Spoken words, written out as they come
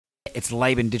It's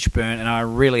Laban Ditchburn, and I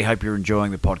really hope you're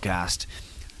enjoying the podcast.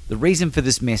 The reason for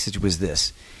this message was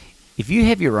this. If you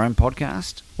have your own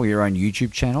podcast or your own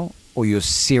YouTube channel, or you're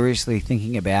seriously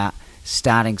thinking about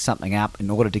starting something up in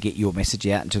order to get your message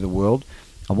out into the world,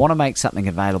 I want to make something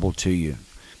available to you.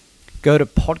 Go to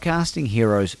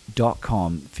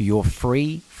podcastingheroes.com for your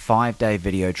free 5-day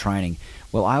video training.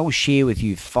 Well, I will share with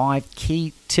you 5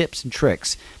 key tips and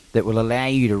tricks that will allow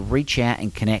you to reach out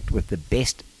and connect with the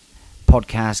best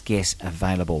podcast guests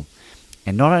available,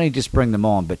 and not only just bring them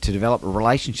on, but to develop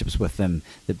relationships with them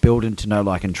that build into know,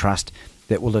 like, and trust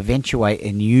that will eventuate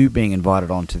in you being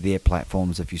invited onto their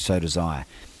platforms if you so desire.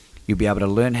 You'll be able to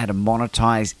learn how to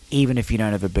monetize even if you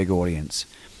don't have a big audience.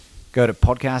 Go to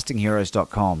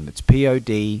podcastingheroes.com. It's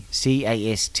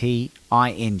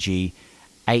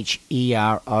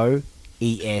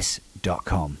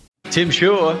podcastingheroes.com. Tim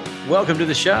Shaw, welcome to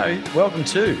the show. Welcome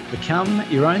to Become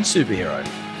Your Own Superhero.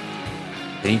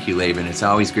 Thank you, Laban. It's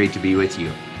always great to be with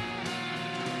you.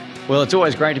 Well, it's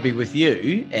always great to be with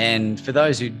you. And for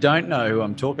those who don't know who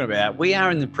I'm talking about, we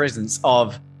are in the presence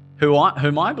of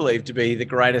whom I believe to be the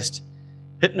greatest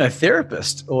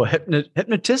hypnotherapist or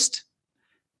hypnotist.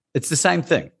 It's the same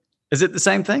thing. Is it the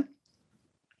same thing?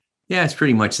 Yeah, it's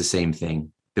pretty much the same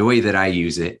thing. The way that I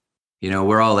use it,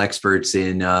 we're all experts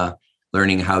in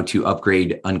learning how to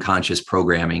upgrade unconscious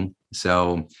programming.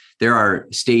 So there are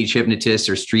stage hypnotists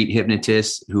or street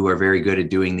hypnotists who are very good at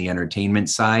doing the entertainment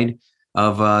side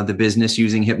of the business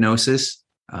using hypnosis.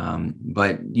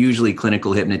 But usually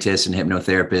clinical hypnotists and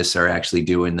hypnotherapists are actually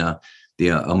doing the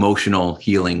emotional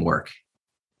healing work.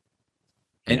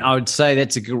 And I would say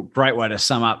that's a great way to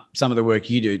sum up some of the work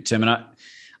you do, Tim. And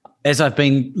as I've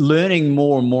been learning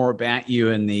more and more about you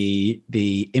and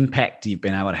the impact you've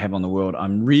been able to have on the world,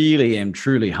 I'm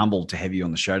truly humbled to have you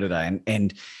on the show today.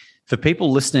 And for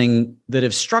people listening that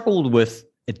have struggled with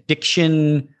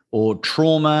addiction or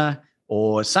trauma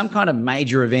or some kind of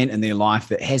major event in their life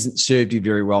that hasn't served you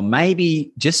very well,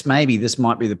 maybe, just maybe, this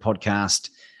might be the podcast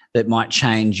that might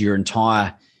change your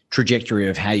entire trajectory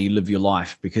of how you live your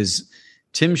life, because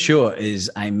Tim Shaw is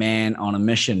a man on a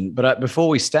mission. But before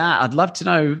we start, I'd love to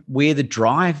know where the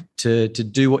drive to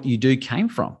do what you do came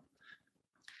from.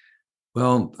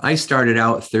 Well, I started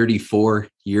out 34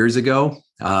 years ago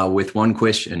with one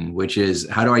question, which is,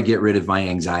 how do I get rid of my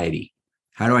anxiety?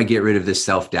 How do I get rid of this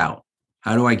self-doubt?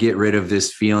 How do I get rid of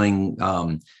this feeling,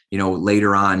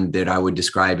 later on that I would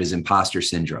describe as imposter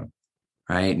syndrome,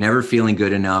 right? Never feeling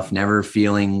good enough, never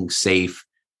feeling safe,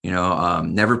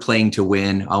 never playing to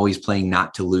win, always playing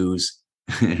not to lose,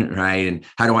 right? And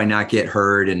how do I not get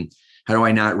hurt? And how do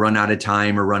I not run out of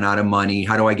time or run out of money?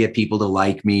 How do I get people to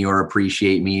like me or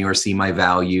appreciate me or see my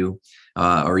value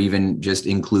or even just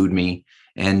include me?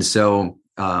 And so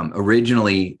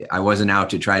originally, I wasn't out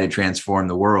to try to transform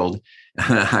the world.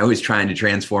 I was trying to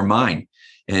transform mine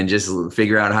and just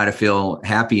figure out how to feel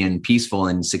happy and peaceful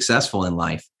and successful in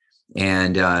life.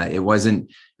 And it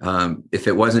wasn't, if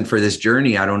it wasn't for this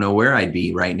journey, I don't know where I'd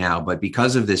be right now. But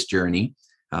because of this journey,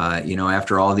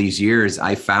 after all these years,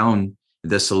 I found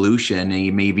the solution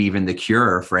and maybe even the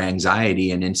cure for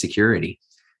anxiety and insecurity.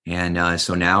 And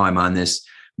so now I'm on this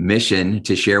mission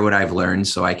to share what I've learned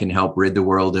so I can help rid the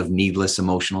world of needless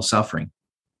emotional suffering.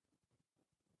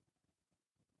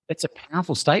 That's a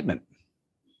powerful statement.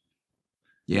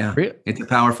 Yeah, it's a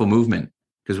powerful movement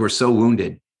because we're so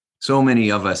wounded. So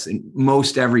many of us, and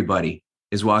most everybody,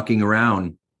 is walking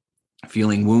around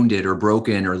feeling wounded or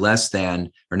broken or less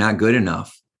than or not good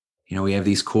enough. We have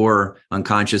these core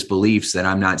unconscious beliefs that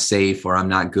I'm not safe or I'm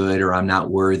not good or I'm not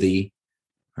worthy,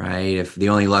 right? If the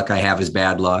only luck I have is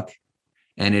bad luck.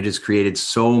 And it has created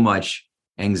so much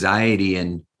anxiety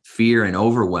and fear and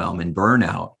overwhelm and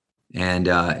burnout. And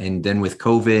then with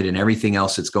COVID and everything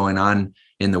else that's going on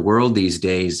in the world these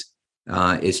days,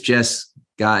 it's just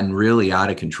gotten really out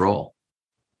of control.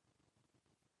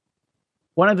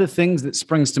 One of the things that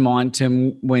springs to mind,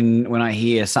 Tim, when I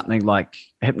hear something like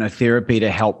hypnotherapy to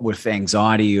help with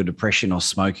anxiety or depression or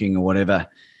smoking or whatever,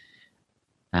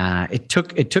 it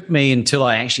took me until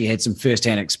I actually had some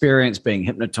firsthand experience being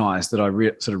hypnotized that I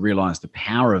sort of realized the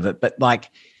power of it. But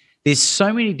there's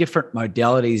so many different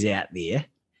modalities out there.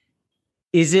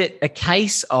 Is it a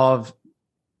case of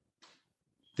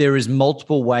there is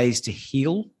multiple ways to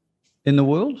heal in the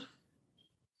world?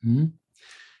 Mm-hmm.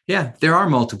 Yeah, there are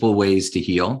multiple ways to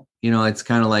heal. It's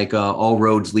kind of like all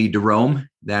roads lead to Rome,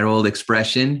 that old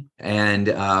expression. And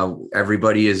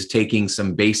everybody is taking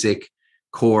some basic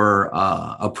core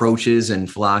approaches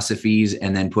and philosophies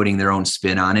and then putting their own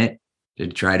spin on it to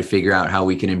try to figure out how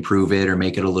we can improve it or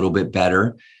make it a little bit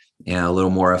better and a little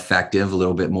more effective, a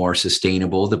little bit more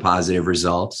sustainable, the positive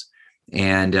results.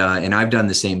 And I've done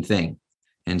the same thing.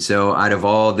 And so out of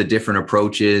all the different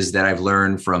approaches that I've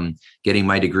learned from getting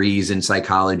my degrees in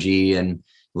psychology and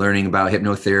learning about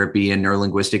hypnotherapy and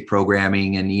neurolinguistic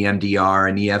programming and EMDR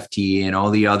and EFT and all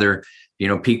the other,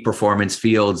 peak performance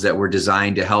fields that were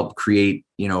designed to help create,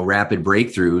 rapid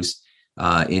breakthroughs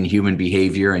in human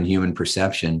behavior and human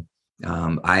perception,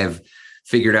 I have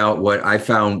figured out what I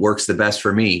found works the best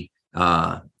for me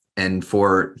and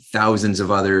for thousands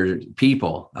of other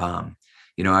people.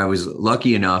 I was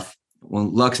lucky enough.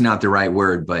 Well, luck's not the right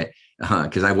word, but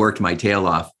because I worked my tail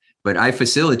off, but I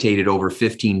facilitated over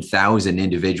 15,000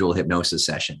 individual hypnosis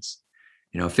sessions,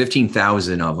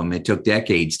 15,000 of them. It took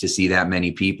decades to see that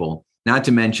many people, not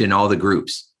to mention all the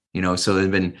groups, so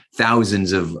there've been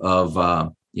thousands of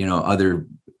other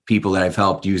people that I've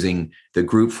helped using the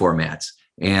group formats.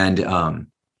 And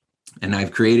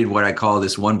I've created what I call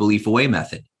this one belief away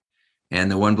method. And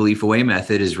the one belief away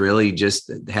method is really just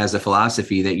has a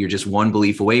philosophy that you're just one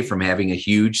belief away from having a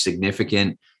huge,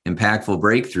 significant, impactful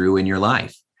breakthrough in your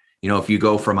life. If you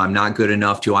go from I'm not good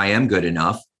enough to I am good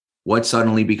enough, what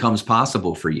suddenly becomes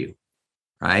possible for you,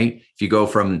 right? If you go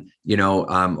from,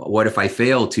 what if I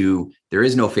fail to there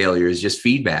is no failure, it's just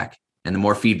feedback. And the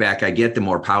more feedback I get, the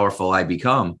more powerful I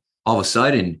become. All of a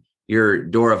sudden, your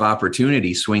door of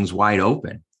opportunity swings wide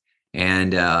open.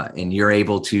 And you're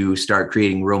able to start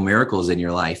creating real miracles in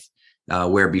your life,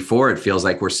 where before it feels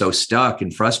like we're so stuck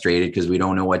and frustrated because we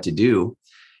don't know what to do,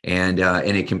 and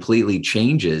it completely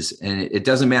changes. And it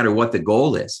doesn't matter what the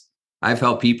goal is. I've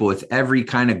helped people with every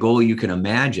kind of goal you can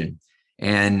imagine,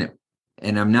 and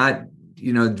I'm not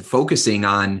focusing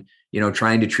on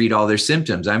trying to treat all their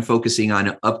symptoms. I'm focusing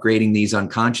on upgrading these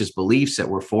unconscious beliefs that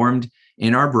were formed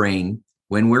in our brain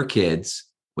when we're kids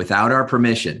without our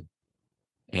permission.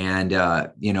 And,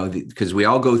 because we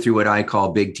all go through what I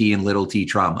call big T and little t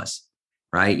traumas,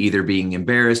 right? Either being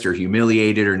embarrassed or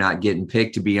humiliated or not getting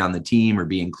picked to be on the team or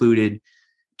be included.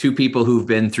 Two people who've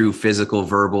been through physical,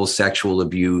 verbal, sexual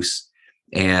abuse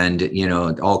and,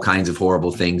 all kinds of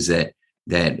horrible things that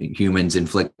humans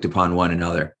inflict upon one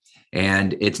another.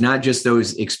 And it's not just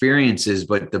those experiences,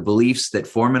 but the beliefs that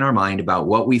form in our mind about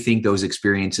what we think those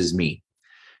experiences mean.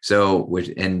 So,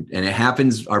 and it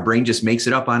happens, our brain just makes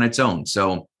it up on its own.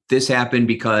 So this happened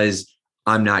because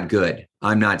I'm not good.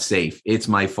 I'm not safe. It's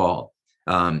my fault.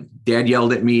 Dad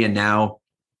yelled at me. And now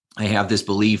I have this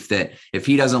belief that if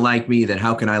he doesn't like me, then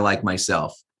how can I like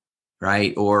myself?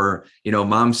 Right. Or,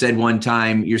 mom said one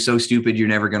time, you're so stupid, you're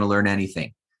never going to learn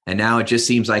anything. And now it just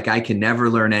seems like I can never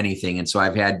learn anything. And so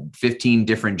I've had 15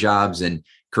 different jobs and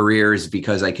careers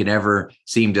because I can never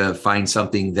seem to find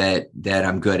something that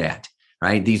I'm good at.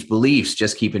 Right. These beliefs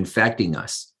just keep infecting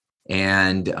us.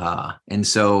 And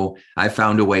so I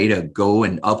found a way to go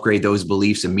and upgrade those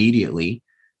beliefs immediately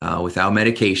without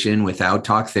medication, without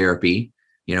talk therapy,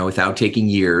 without taking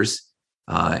years.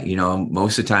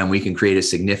 Most of the time we can create a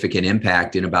significant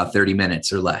impact in about 30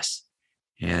 minutes or less.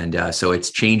 And so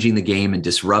it's changing the game and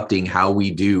disrupting how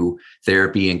we do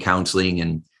therapy and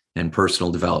counseling and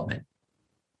personal development.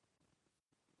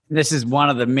 This is one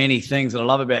of the many things that I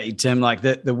love about you, Tim, like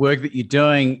the work that you're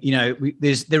doing.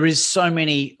 There is so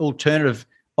many alternative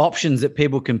options that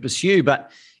people can pursue,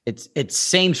 but it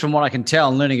seems from what I can tell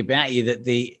and learning about you that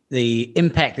the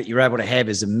impact that you're able to have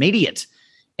is immediate.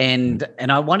 And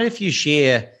I wonder if you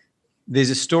share, there's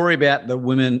a story about the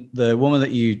woman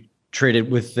that you treated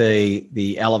with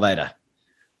the elevator.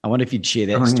 I wonder if you'd share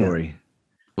that story. Yeah.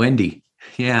 Wendy.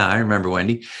 Yeah, I remember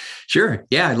Wendy. Sure.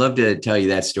 Yeah, I'd love to tell you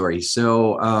that story.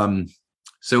 So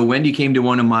Wendy came to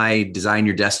one of my Design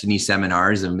Your Destiny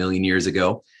seminars a million years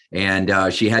ago,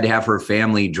 and she had to have her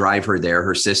family drive her there.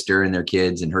 Her sister and their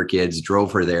kids and her kids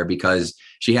drove her there because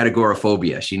she had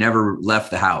agoraphobia. She never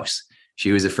left the house.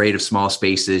 She was afraid of small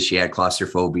spaces. She had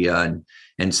claustrophobia.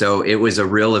 And so it was a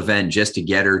real event just to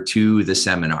get her to the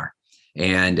seminar.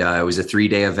 And it was a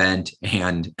 3-day event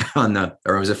it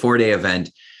was a 4-day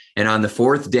event. And on the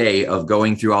 4th day of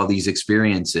going through all these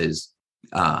experiences,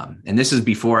 and this is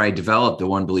before I developed the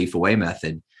One Belief Away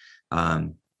method,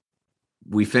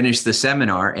 we finished the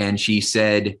seminar and she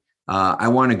said, I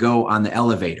want to go on the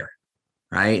elevator,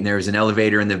 right? And there was an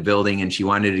elevator in the building and she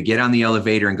wanted to get on the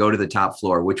elevator and go to the top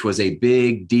floor, which was a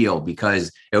big deal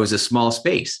because it was a small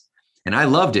space. And I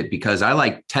loved it because I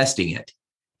like testing it.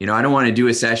 I don't want to do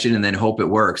a session and then hope it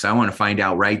works. I want to find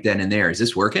out right then and there, is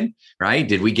this working? Right?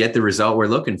 Did we get the result we're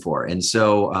looking for? And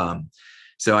so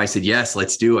I said, yes,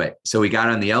 let's do it. So we got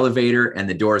on the elevator and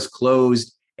the doors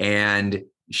closed and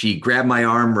she grabbed my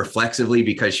arm reflexively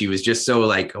because she was just so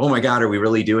like, oh my God, are we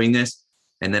really doing this?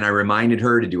 And then I reminded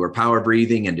her to do her power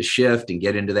breathing and to shift and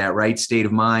get into that right state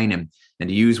of mind and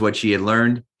to use what she had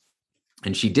learned.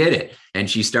 And she did it. And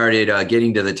she started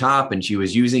getting to the top, and she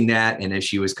was using that. And as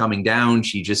she was coming down,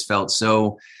 she just felt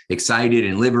so excited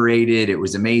and liberated. It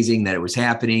was amazing that it was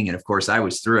happening. And of course, I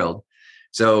was thrilled.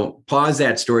 So pause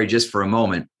that story just for a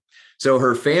moment. So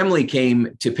her family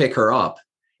came to pick her up,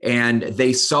 and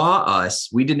they saw us.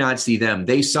 We did not see them.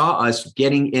 They saw us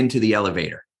getting into the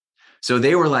elevator. So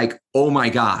they were like, oh my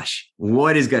gosh,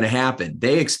 what is going to happen?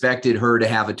 They expected her to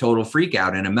have a total freak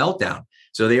out and a meltdown.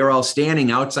 So they were all standing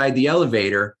outside the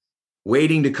elevator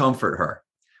waiting to comfort her.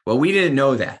 Well, we didn't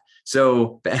know that.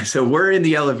 So we're in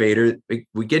the elevator.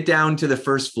 We get down to the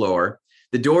first floor.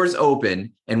 The doors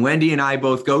open, and Wendy and I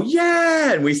both go,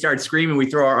 yeah. And we start screaming.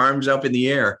 We throw our arms up in the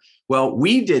air. Well,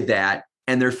 we did that,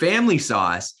 and their family saw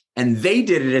us, and they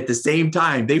did it at the same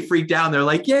time. They freaked out, and they're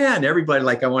like, yeah. And everybody,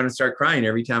 like, I want to start crying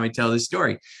every time I tell this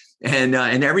story. And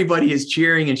everybody is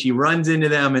cheering, and she runs into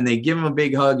them, and they give them a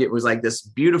big hug. It was like this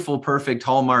beautiful, perfect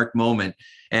Hallmark moment.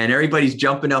 And everybody's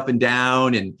jumping up and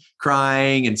down and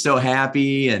crying and so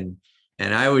happy. And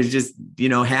I was just,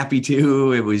 happy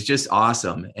too. It was just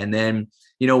awesome. And then,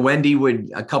 Wendy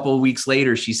a couple of weeks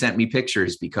later, she sent me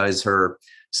pictures because her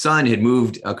son had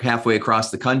moved halfway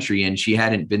across the country, and she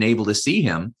hadn't been able to see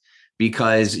him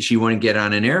because she wouldn't get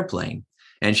on an airplane.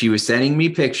 And she was sending me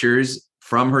pictures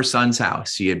from her son's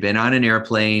house. She had been on an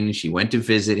airplane. She went to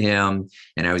visit him,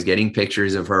 and I was getting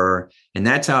pictures of her. And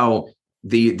that's how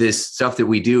this stuff that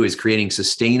we do is creating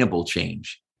sustainable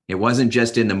change. It wasn't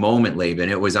just in the moment, Laban.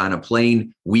 It was on a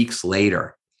plane weeks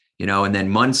later, and then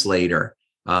months later,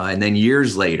 and then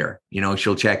years later,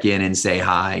 she'll check in and say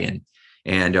hi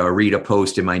and read a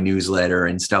post in my newsletter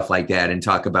and stuff like that, and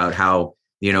talk about how,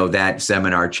 that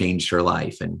seminar changed her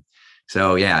life. And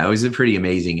so, yeah, it was a pretty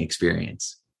amazing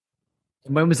experience.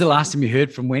 When was the last time you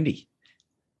heard from Wendy?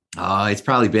 It's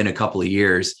probably been a couple of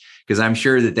years, because I'm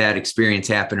sure that experience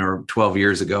happened 12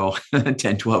 years ago,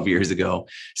 10, 12 years ago.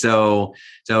 So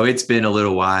it's been a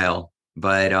little while,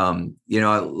 but,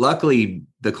 luckily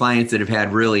the clients that have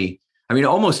had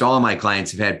almost all of my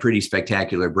clients have had pretty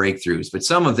spectacular breakthroughs, but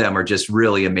some of them are just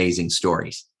really amazing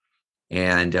stories.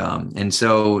 And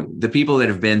so the people that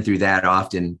have been through that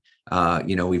often,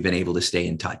 we've been able to stay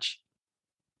in touch.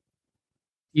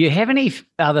 Do you have any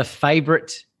other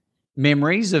favorite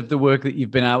memories of the work that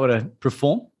you've been able to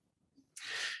perform?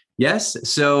 Yes.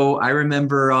 So I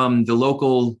remember the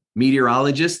local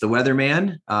meteorologist, the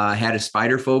weatherman, had a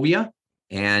spider phobia,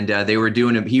 and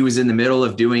he was in the middle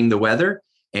of doing the weather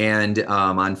and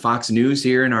on Fox News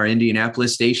here in our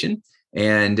Indianapolis station.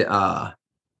 And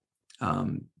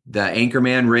the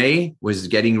anchorman, Ray, was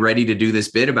getting ready to do this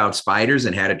bit about spiders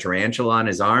and had a tarantula on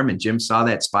his arm. And Jim saw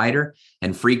that spider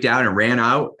and freaked out and ran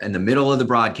out in the middle of the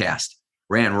broadcast,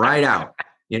 ran right out,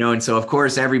 and so of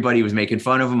course everybody was making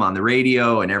fun of him on the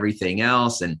radio and everything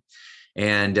else. So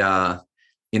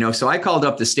I called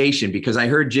up the station because I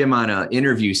heard Jim on an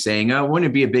interview saying, oh, wouldn't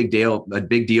it be a big deal,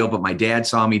 but my dad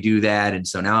saw me do that. And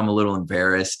so now I'm a little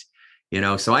embarrassed,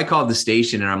 so I called the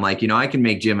station and I'm like, I can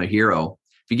make Jim a hero.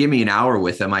 If you give me an hour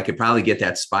with him, I could probably get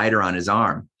that spider on his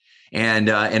arm. And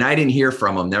I didn't hear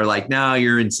from him. They're like, no,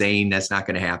 you're insane. That's not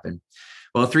going to happen.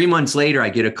 Well, 3 months later, I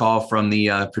get a call from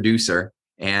the producer,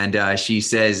 and she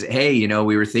says, hey,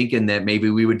 we were thinking that maybe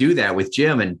we would do that with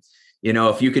Jim. And,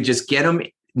 if you could just get him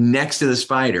next to the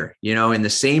spider, in the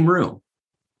same room.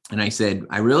 And I said,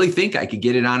 I really think I could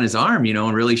get it on his arm,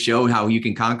 and really show how you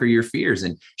can conquer your fears.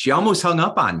 And she almost hung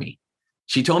up on me.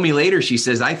 She told me later, she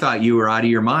says, I thought you were out of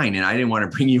your mind and I didn't want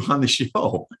to bring you on the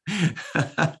show.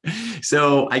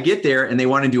 So I get there and they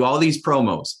want to do all these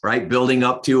promos, right? Building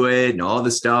up to it and all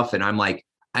the stuff. And I'm like,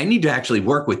 I need to actually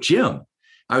work with Jim.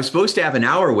 I was supposed to have an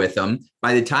hour with him.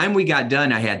 By the time we got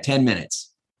done, I had 10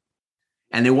 minutes.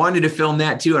 And they wanted to film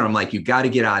that too. And I'm like, you've got to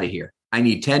get out of here. I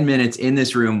need 10 minutes in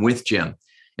this room with Jim.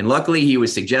 And luckily he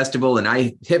was suggestible and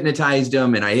I hypnotized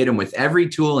him and I hit him with every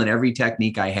tool and every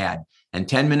technique I had. And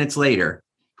 10 minutes later,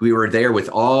 we were there with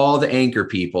all the anchor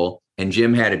people and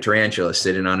Jim had a tarantula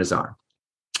sitting on his arm.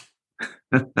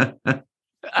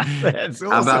 That's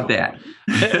awesome. How about that?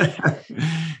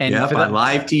 And yep, on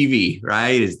live TV,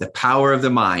 right, is the power of the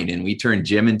mind. And we turned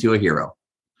Jim into a hero.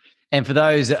 And for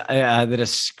those that are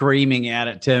screaming out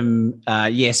at Tim,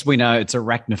 yes, we know it's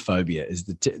arachnophobia is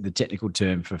the technical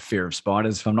term for fear of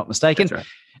spiders, if I'm not mistaken. That's right.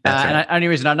 That's right. And the only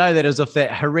reason I know that is off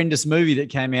that horrendous movie that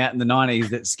came out in the 90s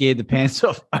that scared the pants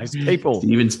off most people.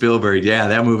 Steven Spielberg. Yeah,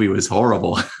 that movie was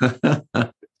horrible.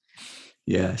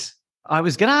 Yes. I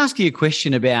was going to ask you a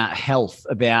question about health,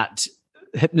 about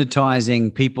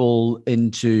hypnotizing people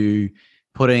into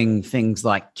putting things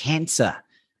like cancer.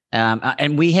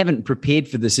 And we haven't prepared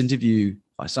for this interview,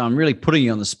 so I'm really putting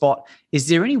you on the spot. Is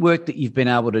there any work that you've been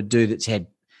able to do that's had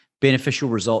beneficial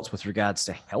results with regards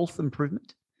to health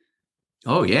improvement?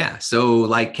 Oh yeah. So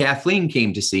like Kathleen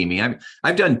came to see me.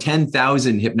 I've done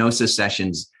 10,000 hypnosis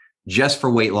sessions just for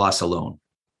weight loss alone.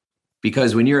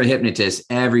 Because when you're a hypnotist,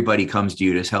 everybody comes to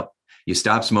you to help you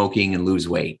stop smoking and lose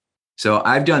weight. So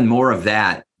I've done more of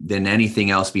that than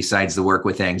anything else besides the work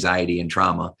with anxiety and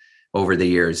trauma over the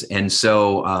years. And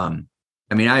so,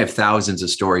 I have thousands of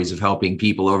stories of helping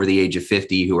people over the age of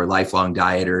 50 who are lifelong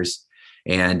dieters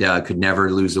and could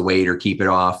never lose the weight or keep it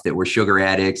off, that were sugar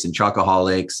addicts and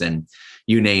chocoholics and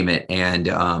you name it. And,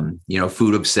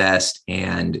 food obsessed.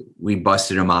 And we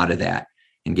busted them out of that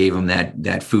and gave them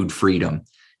that food freedom.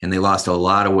 And they lost a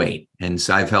lot of weight. And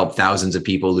so I've helped thousands of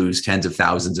people lose tens of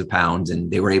thousands of pounds,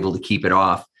 and they were able to keep it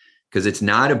off, because it's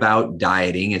not about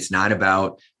dieting. It's not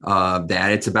about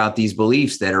that. It's about these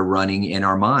beliefs that are running in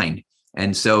our mind.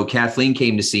 And so Kathleen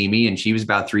came to see me, and she was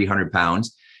about 300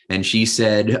 pounds. And she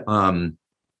said,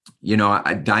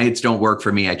 diets don't work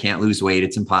for me. I can't lose weight.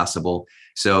 It's impossible.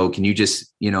 So can you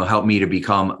just, help me to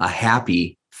become a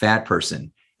happy fat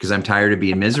person? Because I'm tired of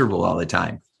being miserable all the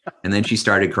time. And then she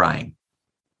started crying.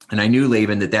 And I knew,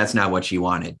 Laban, that that's not what she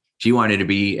wanted. She wanted to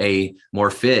be a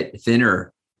more fit,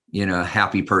 thinner,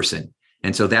 happy person.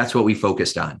 And so that's what we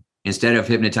focused on. Instead of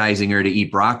hypnotizing her to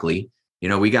eat broccoli,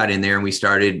 we got in there and we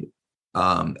started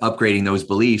upgrading those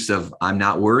beliefs of I'm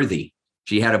not worthy.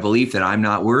 She had a belief that I'm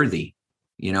not worthy.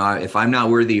 If I'm not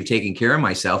worthy of taking care of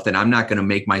myself, then I'm not going to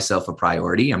make myself a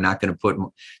priority. I'm not going to put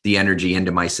the energy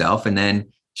into myself. And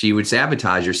then she would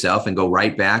sabotage herself and go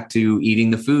right back to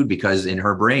eating the food, because in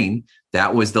her brain,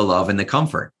 that was the love and the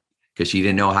comfort, because she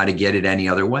didn't know how to get it any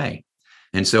other way.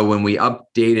 And so when we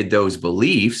updated those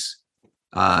beliefs,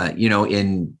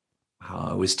 it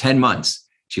was 10 months,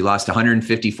 she lost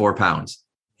 154 pounds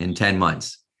in 10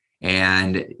 months.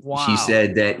 And wow. She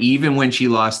said that even when she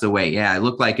lost the weight, I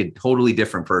looked like a totally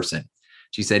different person.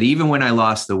 She said, even when I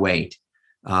lost the weight,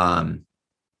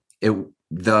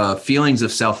 the feelings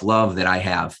of self-love that I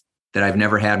have, that I've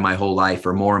never had my whole life,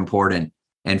 are more important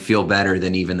and feel better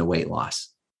than even the weight loss.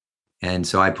 And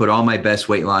so I put all my best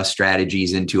weight loss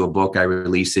strategies into a book I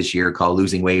released this year called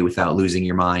Losing Weight Without Losing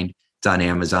Your Mind. It's on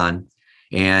Amazon.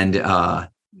 And,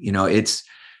 it's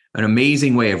an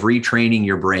amazing way of retraining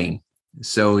your brain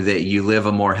so that you live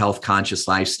a more health conscious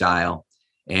lifestyle.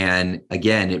 And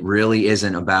again, it really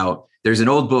isn't about, there's an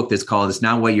old book that's called It's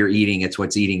Not What You're Eating, It's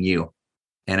What's Eating You.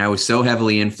 And I was so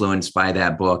heavily influenced by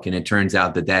that book. And it turns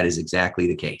out that is exactly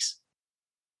the case.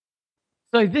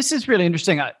 So this is really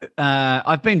interesting.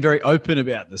 I've been very open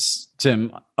about this,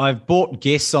 Tim. I've brought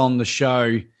guests on the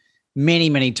show many,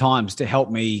 many times to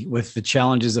help me with the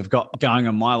challenges I've got going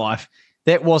in my life.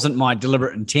 That wasn't my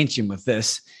deliberate intention with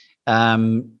this.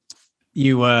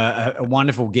 You were a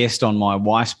wonderful guest on my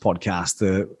wife's podcast,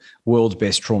 the World's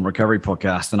Best Trauma Recovery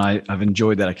Podcast, and I've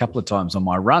enjoyed that a couple of times on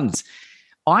my runs.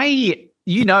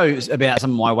 You know about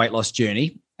some of my weight loss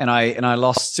journey, and I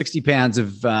lost 60 pounds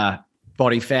of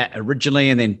body fat originally,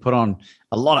 and then put on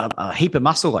a heap of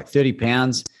muscle, like 30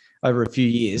 pounds over a few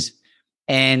years.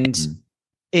 And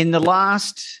in the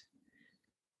last,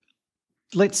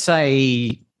 let's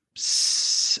say,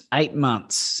 8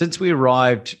 months since we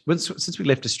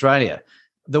left Australia,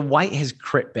 the weight has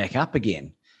crept back up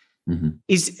again. Mm-hmm.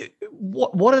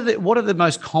 What are the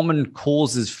most common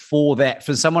causes for that,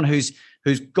 for someone who's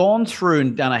gone through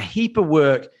and done a heap of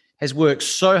work, has worked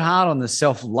so hard on the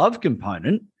self-love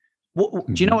component? Do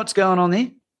you know what's going on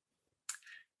there?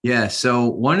 Yeah. So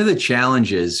one of the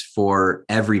challenges for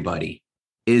everybody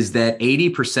is that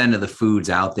 80% of the foods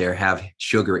out there have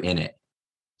sugar in it.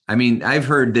 I mean, I've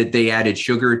heard that they added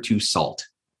sugar to salt.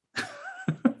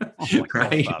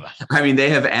 Right? I mean, they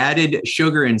have added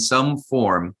sugar in some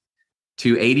form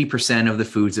to 80% of the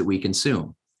foods that we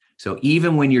consume. So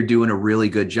even when you're doing a really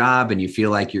good job and you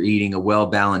feel like you're eating a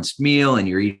well-balanced meal and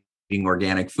you're eating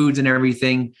organic foods and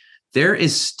everything, there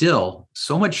is still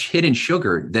so much hidden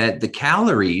sugar that the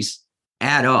calories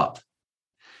add up.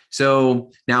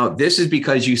 So now this is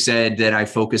because you said that I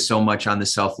focus so much on the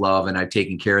self-love and I've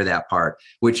taken care of that part,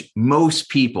 which most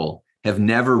people have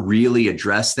never really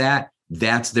addressed that.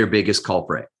 That's their biggest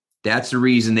culprit. That's the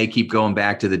reason they keep going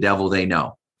back to the devil they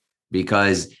know,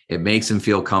 because it makes them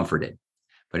feel comforted.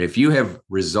 But if you have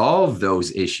resolved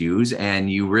those issues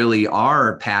and you really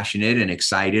are passionate and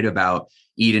excited about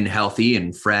eating healthy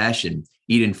and fresh and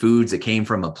eating foods that came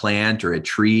from a plant or a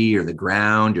tree or the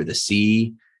ground or the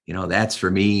sea, that's for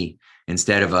me,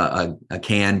 instead of a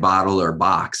can, bottle, or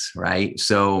box, right?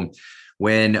 So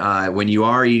when you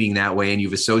are eating that way and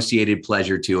you've associated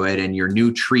pleasure to it, and your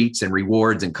new treats and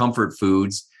rewards and comfort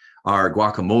foods are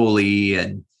guacamole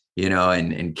and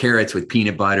carrots with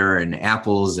peanut butter and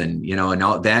apples and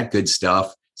all that good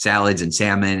stuff, salads and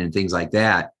salmon and things like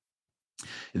that,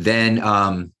 then,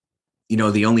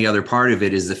 the only other part of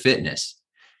it is the fitness.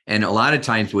 And a lot of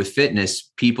times with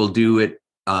fitness, people do it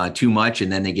too much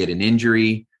and then they get an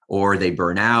injury or they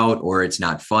burn out or it's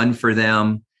not fun for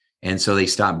them. And so they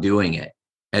stop doing it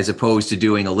as opposed to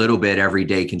doing a little bit every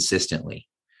day consistently.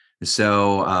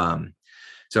 So I'm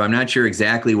not sure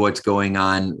exactly what's going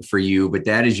on for you, but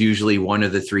that is usually one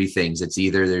of the three things. It's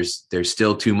either there's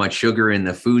still too much sugar in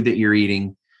the food that you're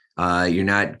eating, you're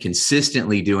not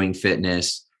consistently doing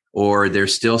fitness, or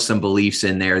there's still some beliefs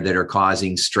in there that are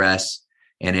causing stress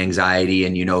and anxiety,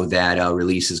 and that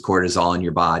releases cortisol in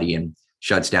your body and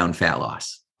shuts down fat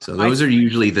loss. So those are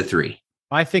usually the three.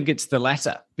 I think it's the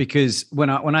latter, because when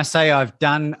I say I've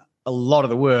done a lot of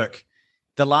the work,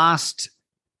 the last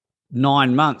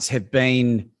 9 months have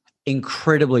been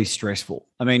incredibly stressful.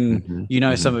 I mean,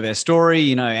 some of our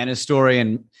story, Anna's story,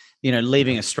 and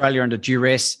leaving Australia under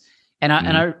duress. And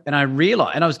I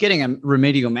realized, and I was getting a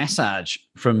remedial massage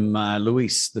from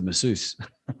Luis, the masseuse.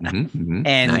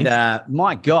 And nice.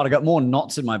 My God, I got more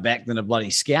knots in my back than a bloody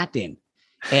scout den.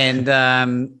 And I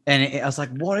was like,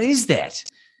 what is that?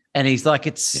 And he's like,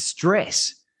 it's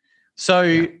stress.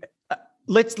 So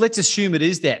let's assume it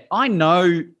is that. I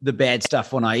know the bad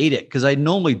stuff when I eat it because I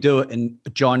normally do it in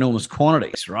ginormous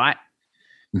quantities, right?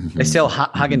 They sell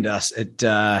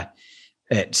Häagen-Dazs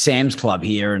at Sam's Club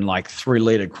here in like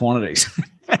 3-liter quantities.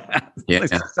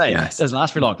 It doesn't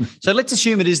last very long. So let's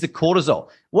assume it is the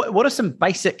cortisol. What are some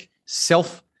basic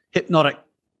self-hypnotic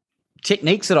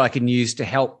techniques that I can use to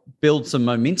help build some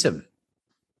momentum?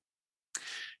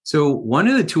 So one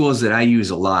of the tools that I use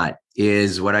a lot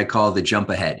is what I call the jump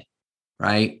ahead,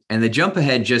 right? And the jump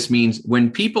ahead just means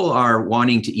when people are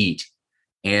wanting to eat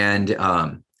and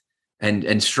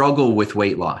struggle with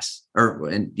weight loss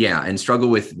and struggle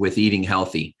with eating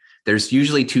healthy, there's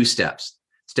usually 2 steps.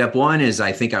 Step 1 is,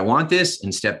 I think I want this.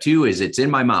 And step 2 is it's in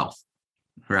my mouth,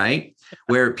 right?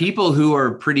 Where people who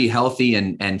are pretty healthy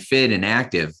and fit and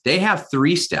active, they have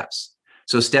 3 steps.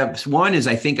 So step 1 is,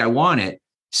 I think I want it.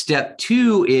 Step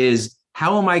 2 is,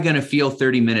 how am I going to feel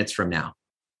 30 minutes from now?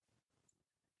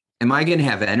 Am I going to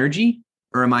have energy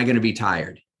or am I going to be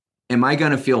tired? Am I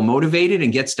going to feel motivated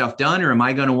and get stuff done, or am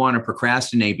I going to want to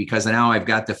procrastinate because now I've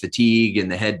got the fatigue and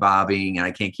the head bobbing and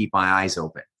I can't keep my eyes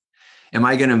open? Am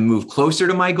I going to move closer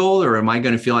to my goal, or am I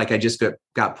going to feel like I just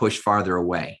got pushed farther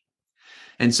away?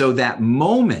 And so that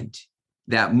moment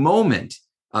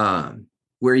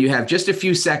where you have just a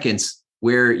few seconds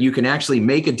where you can actually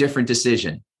make a different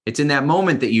decision. It's in that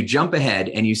moment that you jump ahead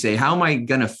and you say, how am I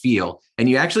going to feel? And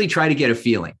you actually try to get a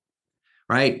feeling,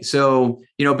 right? So,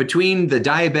 between the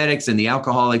diabetics and the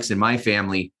alcoholics in my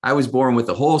family, I was born with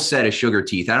a whole set of sugar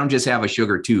teeth. I don't just have a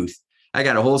sugar tooth. I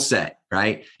got a whole set,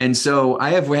 right? And so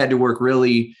I have had to work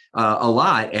really a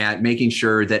lot at making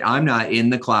sure that I'm not in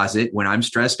the closet when I'm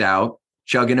stressed out,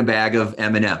 chugging a bag of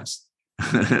M&Ms.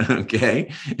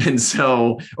 Okay. And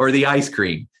so, or the ice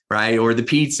cream, right? Or the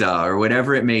pizza or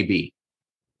whatever it may be.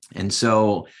 And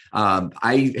so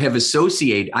I have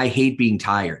associated, I hate being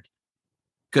tired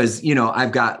because,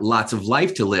 I've got lots of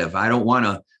life to live. I don't want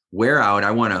to wear out. I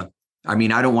don't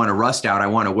want to rust out. I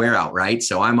want to wear out. Right.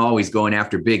 So I'm always going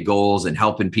after big goals and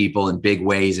helping people in big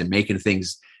ways and making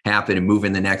things happen and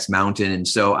moving the next mountain. And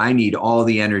so I need all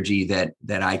the energy that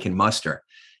I can muster.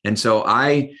 And so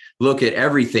I look at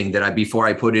everything before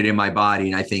I put it in my body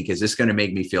and I think, is this going to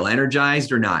make me feel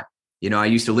energized or not? I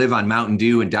used to live on Mountain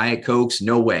Dew and Diet Cokes.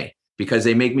 No way, because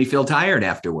they make me feel tired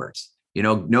afterwards.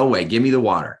 No way. Give me the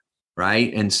water.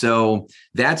 Right. And so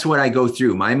that's what I go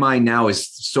through. My mind now is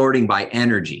sorting by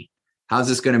energy. How's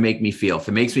this going to make me feel? If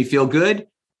it makes me feel good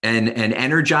and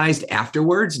energized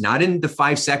afterwards, not in the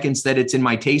 5 seconds that it's in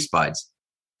my taste buds,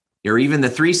 or even the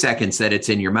 3 seconds that it's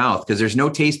in your mouth, because there's no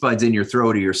taste buds in your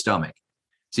throat or your stomach.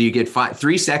 So you get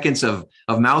 3 seconds of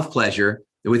mouth pleasure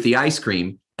with the ice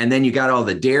cream. And then you got all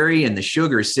the dairy and the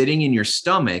sugar sitting in your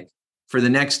stomach for the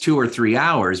next 2 or 3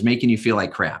 hours, making you feel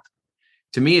like crap.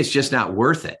 To me, it's just not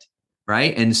worth it.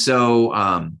 Right. And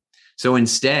so,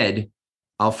 instead,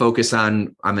 I'll focus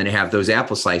on, I'm going to have those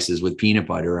apple slices with peanut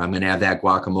butter. I'm going to have that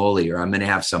guacamole, or I'm going to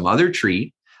have some other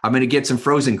treat. I'm going to get some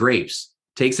frozen grapes,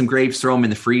 take some grapes, throw them in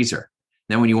the freezer.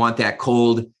 Then when you want that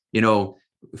cold,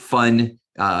 fun,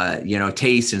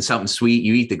 taste and something sweet,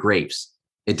 you eat the grapes.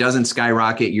 It doesn't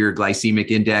skyrocket your glycemic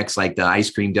index like the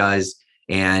ice cream does.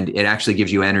 And it actually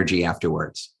gives you energy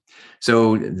afterwards.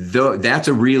 So that's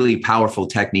a really powerful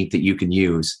technique that you can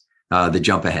use, the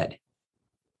jump ahead.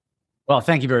 Well,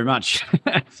 thank you very much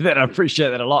for that. I appreciate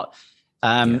that a lot.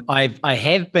 I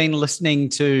have been listening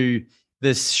to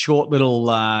this short little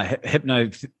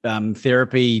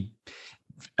hypnotherapy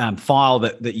file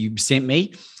that you sent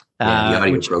me. Yeah, the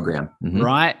audio program. Mm-hmm.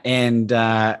 Right. And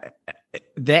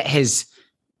that has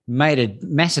made a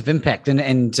massive impact.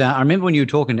 And I remember when you were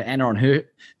talking to Anna on her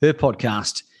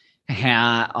podcast,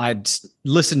 how I'd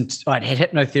had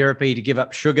hypnotherapy to give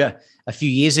up sugar a few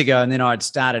years ago, and then I'd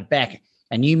started back.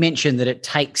 And you mentioned that it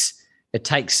takes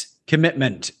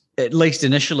commitment, at least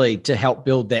initially, to help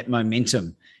build that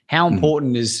momentum. How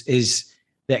important is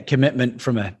that commitment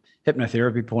from a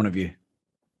hypnotherapy point of view?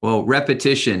 Well,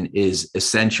 repetition is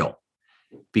essential,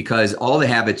 because all the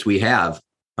habits we have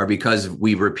are because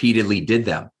we repeatedly did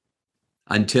them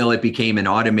until it became an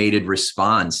automated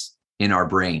response in our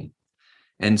brain.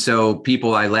 And so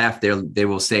people, I laugh, they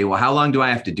will say, well, how long do I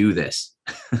have to do this?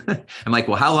 I'm like,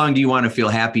 well, how long do you want to feel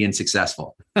happy and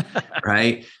successful?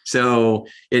 Right. So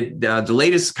the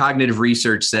latest cognitive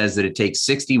research says that it takes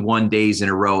 61 days in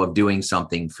a row of doing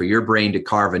something for your brain to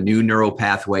carve a new neural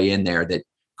pathway in there that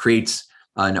creates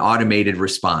an automated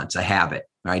response, a habit,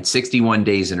 right? 61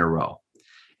 days in a row.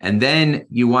 And then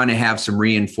you want to have some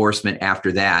reinforcement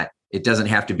after that. It doesn't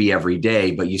have to be every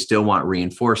day, but you still want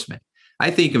reinforcement. I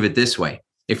think of it this way.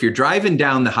 If you're driving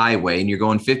down the highway and you're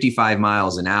going 55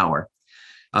 miles an hour,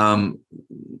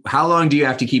 how long do you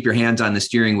have to keep your hands on the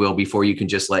steering wheel before you can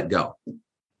just let go?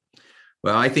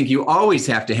 Well, I think you always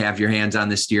have to have your hands on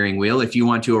the steering wheel if you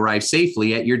want to arrive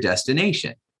safely at your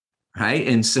destination, right?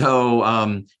 And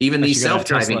so even these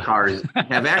self-driving cars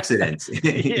have accidents.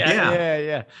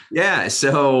 Yeah.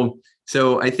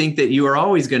 So I think that you are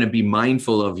always going to be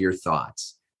mindful of your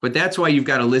thoughts. But that's why you've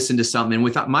got to listen to something. And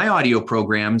with my audio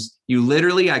programs, you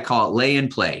literally, I call it lay and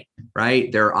play,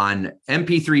 right? They're on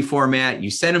MP3 format. You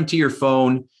send them to your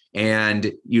phone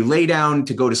and you lay down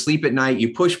to go to sleep at night.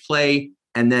 You push play,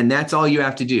 and then that's all you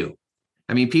have to do.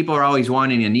 I mean, people are always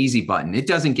wanting an easy button. It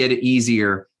doesn't get it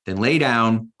easier than lay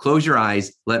down, close your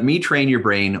eyes, let me train your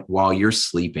brain while you're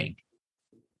sleeping.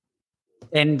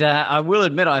 And I will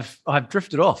admit, I've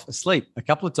drifted off asleep a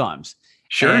couple of times.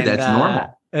 Sure, and, that's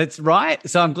normal. It's right.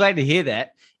 So I'm glad to hear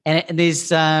that. And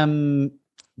there's a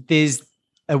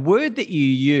word that you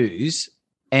use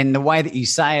and the way that you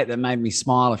say it that made me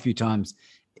smile a few times.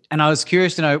 And I was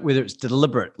curious to know whether it's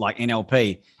deliberate, like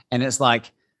NLP. And it's like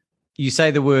you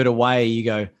say the word away, you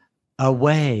go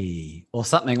away or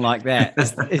something like that.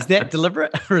 Is that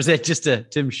deliberate, or is that just a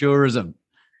Tim Shurism?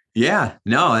 Yeah,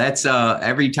 no, that's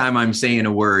every time I'm saying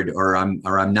a word or I'm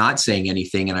not saying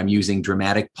anything and I'm using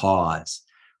dramatic pause.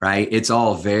 Right? It's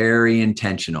all very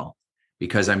intentional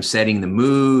because I'm setting the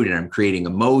mood and I'm creating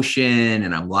emotion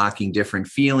and I'm locking different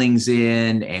feelings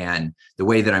in, and the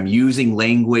way that I'm using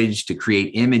language to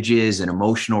create images and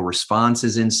emotional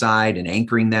responses inside and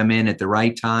anchoring them in at the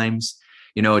right times.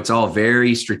 It's all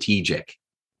very strategic.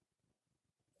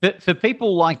 But for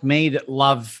people like me that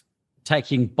love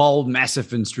taking bold,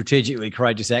 massive and strategically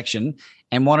courageous action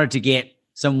and wanted to get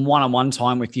some one-on-one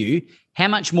time with you, how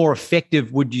much more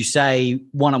effective would you say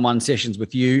one-on-one sessions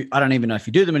with you? I don't even know if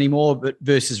you do them anymore, but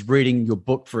versus reading your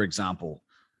book, for example.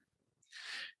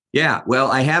 Yeah,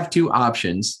 well, I have two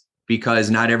options because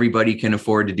not everybody can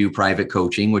afford to do private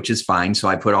coaching, which is fine. So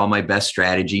I put all my best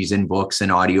strategies in books and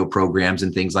audio programs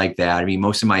and things like that. I mean,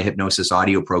 most of my hypnosis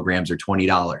audio programs are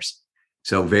 $20.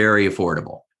 So very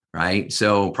affordable, right?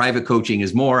 So private coaching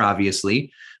is more,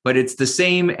 obviously. But it's the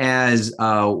same as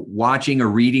watching or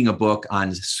reading a book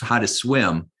on how to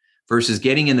swim versus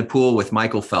getting in the pool with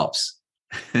Michael Phelps,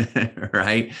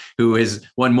 right? Who has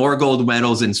won more gold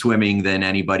medals in swimming than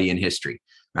anybody in history,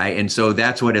 right? And so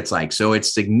that's what it's like. So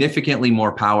it's significantly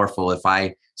more powerful if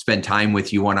I spend time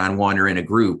with you one-on-one or in a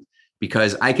group,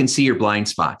 because I can see your blind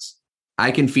spots. I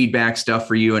can feedback stuff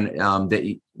for you and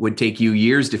that would take you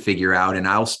years to figure out, and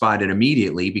I'll spot it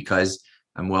immediately because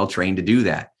I'm well trained to do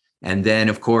that. And then,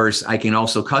 of course, I can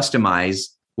also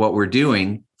customize what we're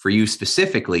doing for you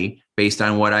specifically based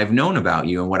on what I've known about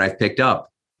you and what I've picked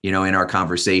up, in our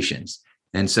conversations.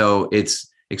 And so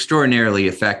it's extraordinarily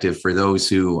effective for those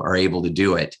who are able to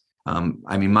do it.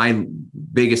 I mean, my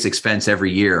biggest expense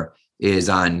every year is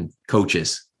on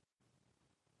coaches.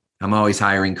 I'm always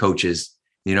hiring coaches,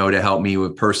 to help me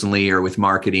with personally or with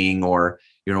marketing or,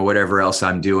 whatever else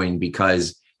I'm doing,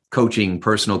 because coaching,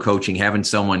 personal coaching, having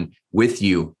someone with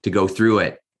you to go through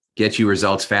it, gets you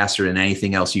results faster than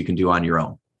anything else you can do on your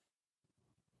own.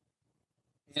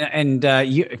 And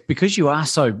because you are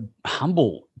so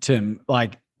humble, Tim,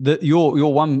 like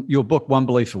your book, One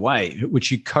Belief Away,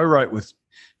 which you co-wrote with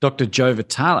Dr. Joe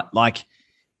Vitale, like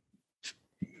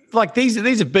these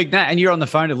are big names. And you're on the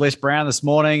phone to Les Brown this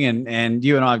morning, and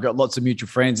you and I have got lots of mutual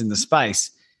friends in the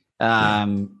space.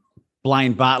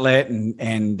 Blaine Bartlett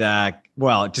and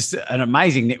just an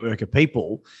amazing network of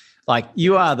people. Like,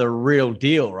 you are the real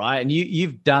deal, right? And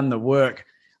you've done the work.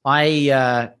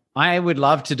 I I would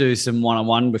love to do some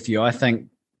one-on-one with you. I think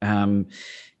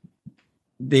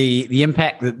the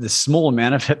impact that the small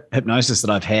amount of hypnosis that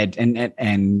I've had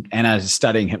and as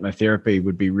studying hypnotherapy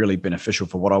would be really beneficial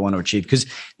for what I want to achieve. Because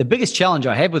the biggest challenge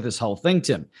I have with this whole thing,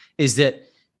 Tim, is that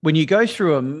when you go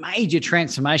through a major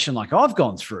transformation like I've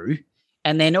gone through,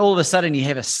 and then all of a sudden you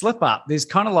have a slip up, there's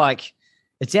kind of like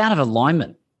it's out of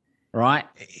alignment, right?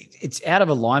 It's out of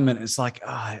alignment. It's like,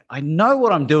 oh, I know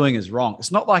what I'm doing is wrong.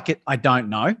 It's not like I don't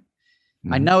know.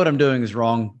 I know what I'm doing is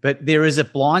wrong, but there is a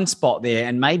blind spot there.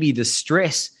 And maybe the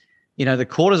stress, the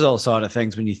cortisol side of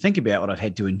things, when you think about what I've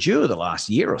had to endure the last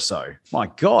year or so, my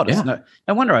God, it's no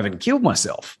wonder I haven't killed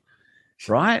myself,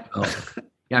 right? Oh.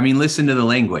 Yeah, I mean, listen to the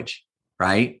language,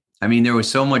 right? I mean, there was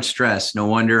so much stress. No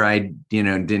wonder I,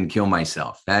 didn't kill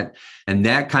myself. That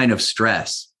kind of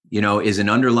stress, is an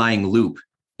underlying loop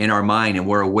in our mind, and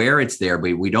we're aware it's there,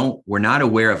 but we're not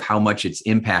aware of how much it's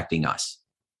impacting us.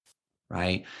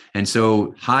 Right. And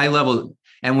so high level.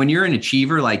 And when you're an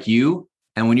achiever like you,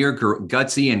 and when you're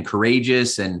gutsy and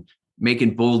courageous and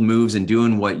making bold moves and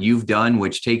doing what you've done,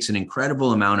 which takes an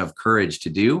incredible amount of courage to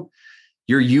do,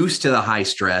 you're used to the high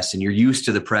stress and you're used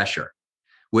to the pressure,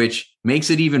 which makes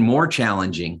it even more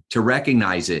challenging to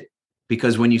recognize it.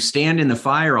 Because when you stand in the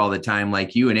fire all the time,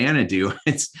 like you and Anna do,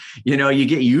 it's, you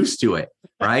get used to it.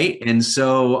 Right. And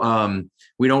so,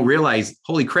 we don't realize,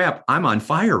 holy crap, I'm on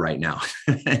fire right now,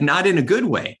 and not in a good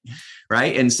way.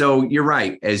 Right. And so you're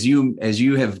right. As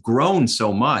you have grown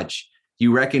so much,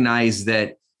 you recognize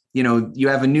that, you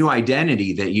have a new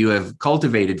identity that you have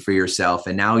cultivated for yourself.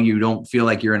 And now you don't feel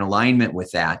like you're in alignment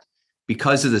with that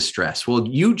because of the stress. Well,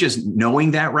 you just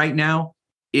knowing that right now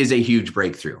is a huge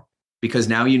breakthrough, because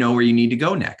now you know where you need to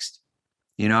go next.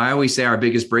 I always say our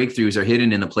biggest breakthroughs are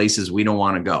hidden in the places we don't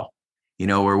want to go,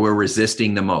 where we're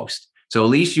resisting the most. So at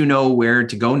least you know where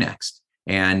to go next.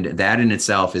 And that in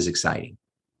itself is exciting.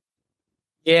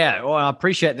 Yeah, well, I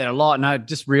appreciate that a lot. And I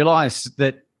just realized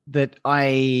that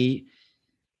I've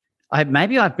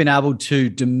been able to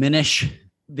diminish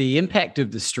the impact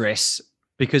of the stress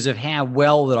because of how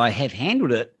well that I have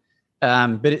handled it.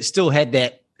 But it still had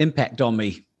that impact on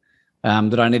me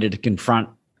that I needed to confront,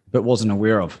 but wasn't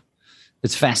aware of.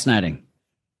 It's fascinating.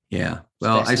 Yeah.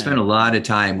 Well, I spent a lot of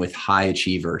time with high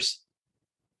achievers.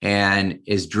 And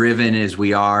as driven as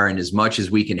we are and as much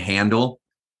as we can handle,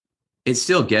 it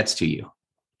still gets to you.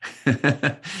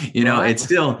 Right.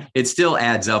 It still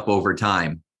adds up over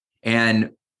time.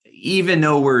 And even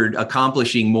though we're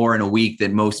accomplishing more in a week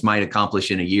than most might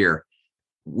accomplish in a year,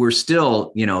 we're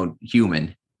still,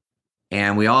 human,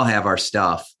 and we all have our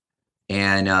stuff.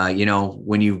 And,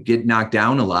 when you get knocked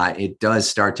down a lot, it does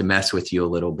start to mess with you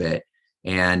a little bit.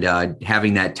 And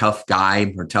having that tough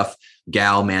guy or tough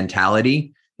gal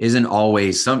mentality isn't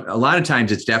always a lot of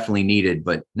times it's definitely needed,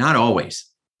 but not always.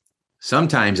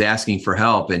 Sometimes asking for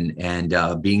help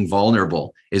and being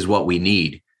vulnerable is what we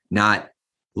need, not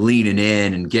leaning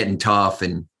in and getting tough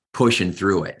and pushing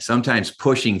through it. Sometimes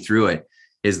pushing through it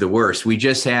is the worst. We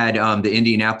just had the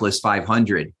Indianapolis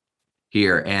 500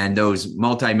 here, and those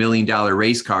multi-million-dollar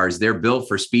race cars, they're built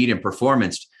for speed and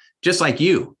performance, just like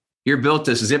you. You're built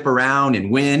to zip around and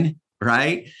win,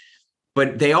 right?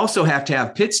 But they also have to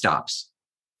have pit stops.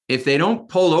 If they don't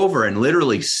pull over and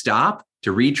literally stop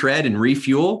to retread and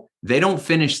refuel, they don't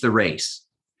finish the race.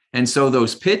 And so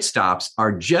those pit stops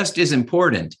are just as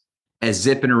important as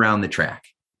zipping around the track.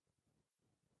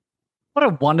 What a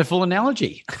wonderful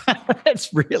analogy.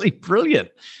 That's really brilliant.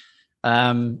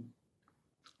 I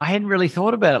hadn't really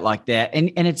thought about it like that.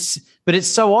 And it's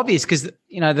so obvious because,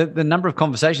 the number of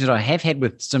conversations that I have had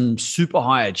with some super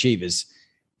high achievers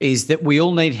is that we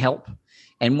all need help.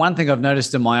 And one thing I've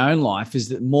noticed in my own life is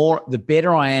that the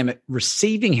better I am at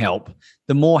receiving help,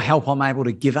 the more help I'm able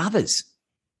to give others,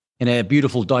 in a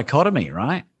beautiful dichotomy,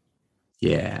 right?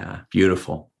 Yeah,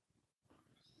 beautiful.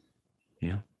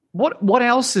 Yeah. What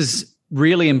else is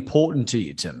really important to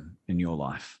you, Tim, in your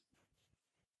life?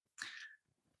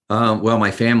 Well,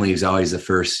 my family is always the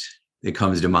first that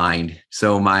comes to mind.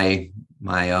 So my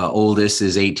oldest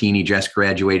is 18. He just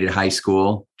graduated high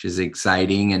school, which is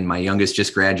exciting. And my youngest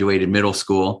just graduated middle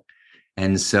school.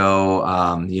 And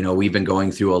so, we've been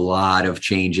going through a lot of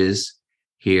changes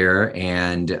here.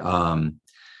 And,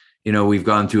 we've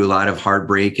gone through a lot of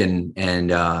heartbreak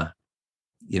and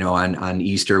on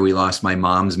Easter, we lost my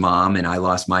mom's mom and I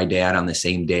lost my dad on the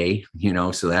same day,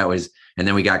 so that was, and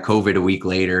then we got COVID a week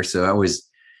later. So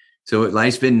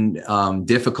life's been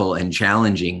difficult and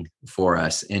challenging for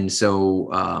us. And so,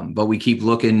 but we keep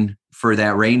looking for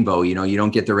that rainbow. You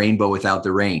don't get the rainbow without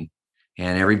the rain.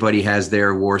 And everybody has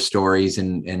their war stories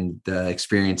and the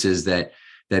experiences that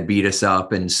beat us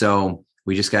up. And so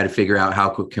We just got to figure out how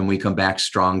can we come back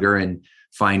stronger and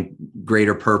find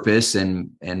greater purpose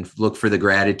and look for the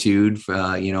gratitude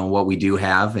for, what we do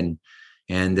have, and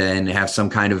then have some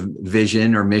kind of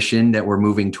vision or mission that we're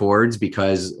moving towards,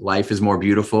 because life is more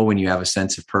beautiful when you have a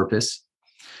sense of purpose.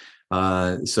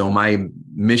 So my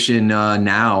mission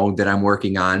now that I'm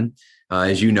working on,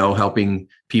 as you know, helping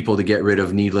people to get rid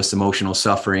of needless emotional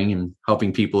suffering and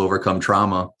helping people overcome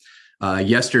trauma.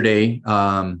 Yesterday,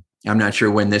 I'm not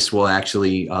sure when this will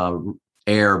actually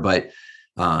air, but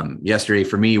yesterday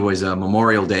for me was a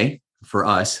Memorial Day for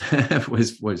us.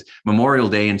 was Memorial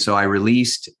Day, and so I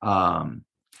released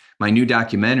my new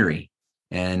documentary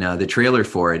and the trailer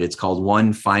for it. It's called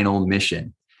One Final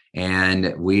Mission,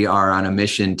 and we are on a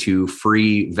mission to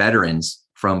free veterans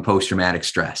from post-traumatic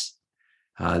stress.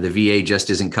 The VA just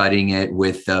isn't cutting it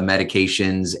with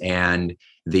medications and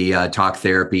the talk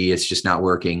therapy. It's just not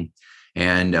working.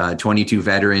 And 22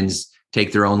 veterans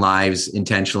take their own lives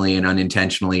intentionally and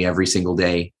unintentionally every single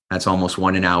day. That's almost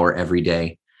 1 hour every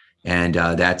day. And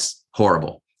that's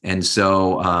horrible. And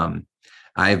so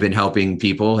I've been helping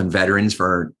people and veterans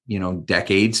for,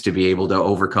 decades to be able to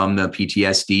overcome the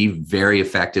PTSD very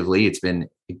effectively. It's been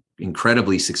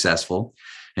incredibly successful.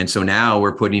 And so now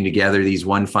we're putting together these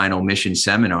One Final Mission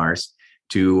seminars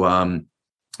to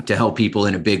help people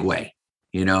in a big way,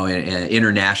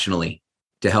 internationally,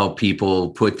 to help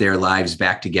people put their lives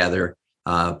back together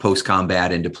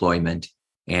post-combat and deployment.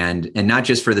 And not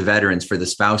just for the veterans, for the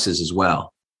spouses as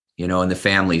well, and the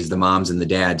families, the moms and the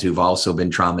dads who've also been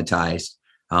traumatized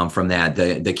from that,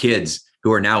 the kids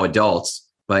who are now adults,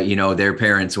 but, their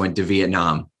parents went to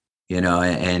Vietnam,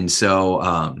 and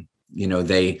so,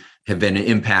 they have been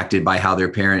impacted by how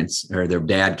their parents or their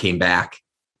dad came back,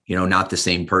 not the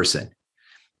same person.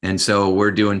 And so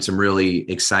we're doing some really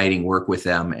exciting work with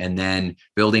them, and then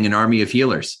building an army of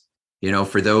healers,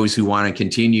 for those who want to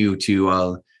continue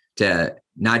to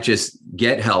not just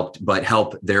get helped, but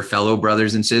help their fellow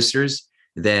brothers and sisters.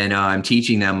 Then I'm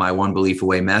teaching them my One Belief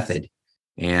Away method.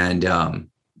 And,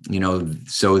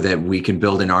 so that we can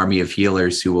build an army of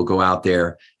healers who will go out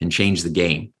there and change the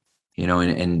game,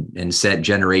 and set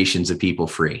generations of people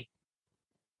free.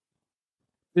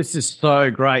 This is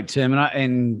so great, Tim.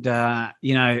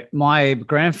 My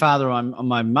grandfather on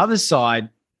my mother's side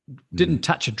didn't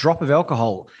touch a drop of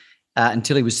alcohol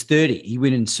until he was 30. He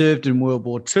went and served in World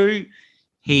War II.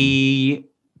 He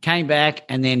came back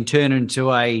and then turned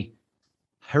into a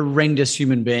horrendous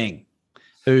human being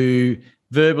who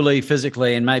verbally,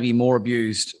 physically, and maybe more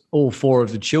abused all 4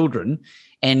 of the children,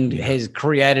 and has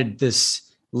created this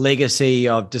legacy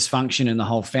of dysfunction in the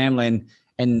whole family.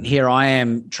 And here I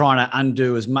am trying to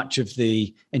undo as much of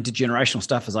the intergenerational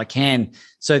stuff as I can.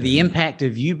 So the impact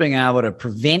of you being able to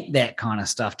prevent that kind of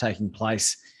stuff taking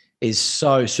place is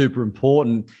so super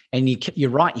important. And you're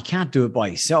right, you can't do it by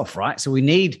yourself, right? So we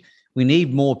need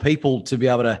more people to be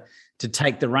able to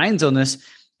take the reins on this.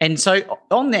 And so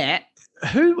on that,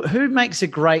 who makes a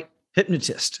great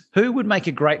hypnotist? Who would make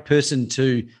a great person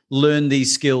to learn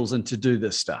these skills and to do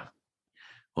this stuff?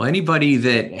 Well, anybody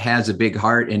that has a big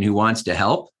heart and who wants to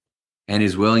help and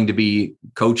is willing to be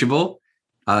coachable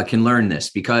can learn this,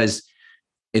 because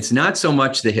it's not so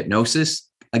much the hypnosis.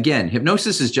 Again,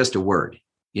 hypnosis is just a word.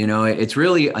 It's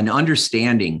really an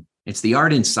understanding. It's the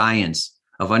art and science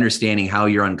of understanding how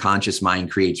your unconscious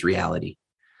mind creates reality.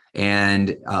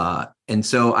 And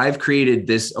so I've created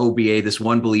this OBA, this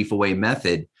One Belief Away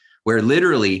method, where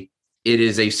literally it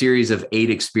is a series of 8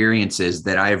 experiences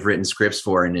that I've written scripts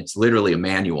for. And it's literally a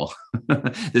manual,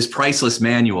 this priceless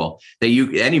manual that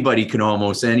anybody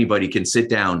can sit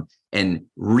down and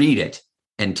read it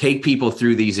and take people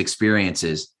through these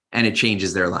experiences, and it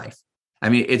changes their life. I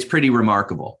mean, it's pretty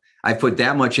remarkable. I put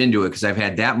that much into it because I've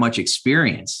had that much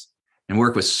experience and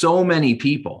work with so many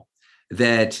people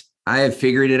that I have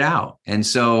figured it out. And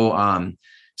so,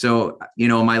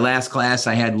 my last class,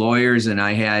 I had lawyers and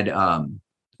I had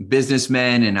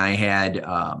businessmen and I had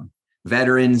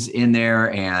veterans in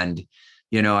there. And,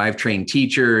 I've trained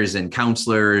teachers and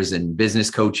counselors and business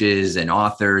coaches and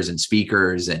authors and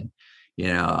speakers and,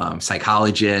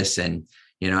 psychologists and,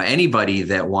 anybody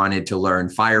that wanted to learn,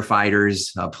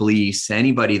 firefighters, police,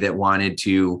 anybody that wanted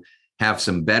to have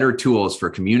some better tools for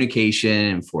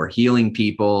communication, for healing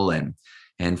people and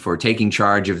for taking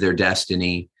charge of their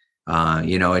destiny.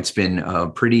 It's been a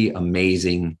pretty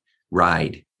amazing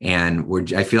ride. And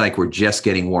I feel like we're just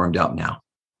getting warmed up now.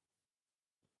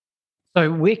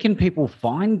 So where can people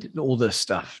find all this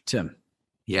stuff, Tim?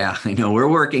 Yeah, I know we're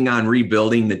working on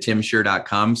rebuilding the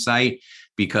timshire.com site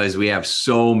because we have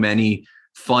so many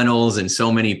funnels and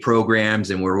so many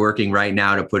programs, and we're working right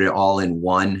now to put it all in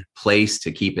one place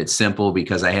to keep it simple,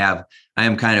 because I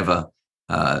am kind of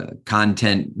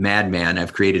content madman.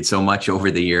 I've created so much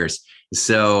over the years.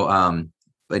 So,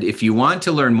 but if you want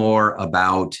to learn more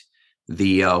about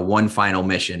the One Final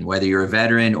Mission, whether you're a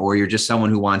veteran or you're just someone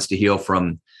who wants to heal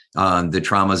from the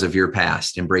traumas of your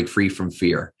past and break free from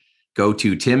fear, go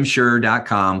to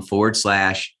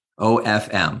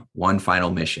timshurr.com/OFM, One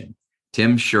Final Mission.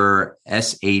 timshurr,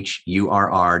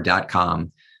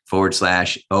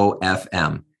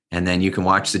 SHURR.com/OFM. And then you can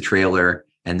watch the trailer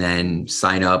and then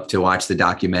sign up to watch the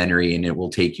documentary, and it will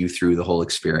take you through the whole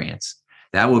experience.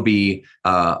 That will be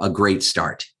a great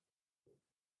start.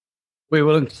 We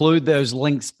will include those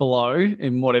links below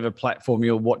in whatever platform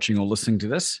you're watching or listening to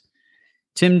this.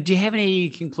 Tim, do you have any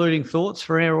concluding thoughts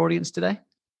for our audience today?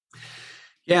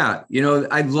 Yeah,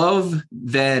 I love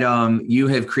that you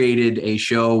have created a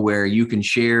show where you can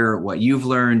share what you've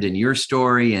learned in your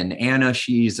story. And Anna,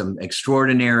 she's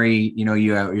extraordinary.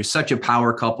 You're such a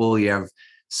power couple. You have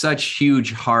such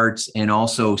huge hearts and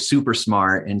also super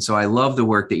smart. And so I love the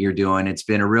work that you're doing. It's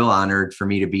been a real honor for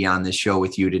me to be on this show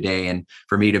with you today and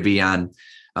for me to be on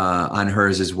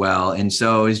hers as well. And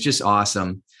so it's just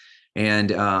awesome.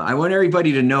 And I want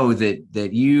everybody to know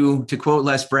that you, to quote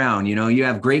Les Brown, you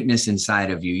have greatness inside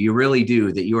of you. You really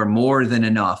do, that you are more than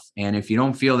enough. And if you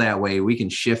don't feel that way, we can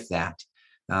shift that.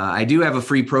 I do have a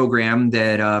free program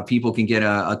that people can get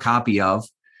a copy of.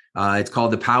 It's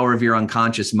called The Power of Your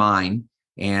Unconscious Mind.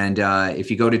 And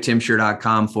if you go to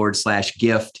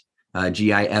timshurr.com/gift,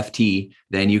 GIFT,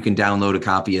 then you can download a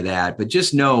copy of that. But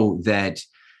just know that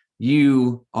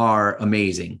you are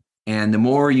amazing. And the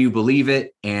more you believe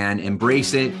it and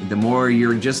embrace it, the more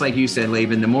you're, just like you said,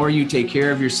 Laban, the more you take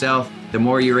care of yourself, the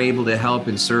more you're able to help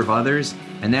and serve others.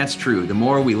 And that's true. The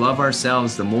more we love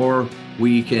ourselves, the more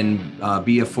we can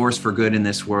be a force for good in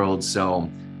this world. So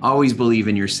always believe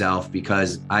in yourself,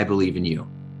 because I believe in you.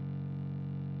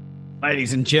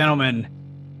 Ladies and gentlemen,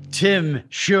 Tim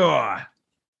Shurr.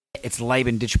 It's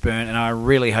Laban Ditchburn, and I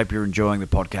really hope you're enjoying the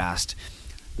podcast.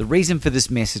 The reason for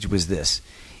this message was this.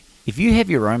 If you have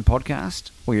your own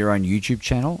podcast or your own YouTube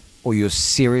channel, or you're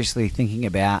seriously thinking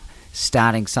about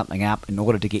starting something up in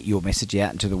order to get your message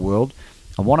out into the world,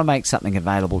 I want to make something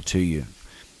available to you.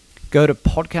 Go to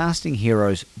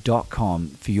podcastingheroes.com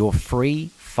for your free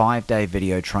 5-day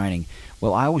video training.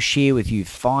 Well, I will share with you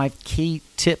 5 key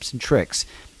tips and tricks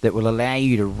that will allow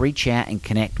you to reach out and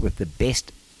connect with the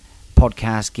best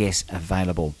podcast guests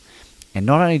available. And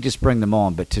not only just bring them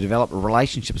on, but to develop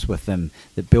relationships with them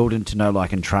that build into know,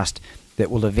 like, and trust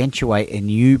that will eventuate in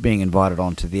you being invited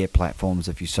onto their platforms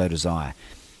if you so desire.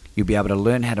 You'll be able to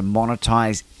learn how to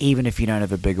monetize even if you don't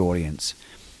have a big audience.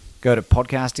 Go to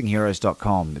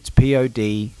podcastingheroes.com. It's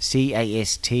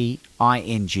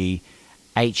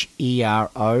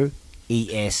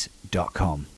podcastingheroes.com.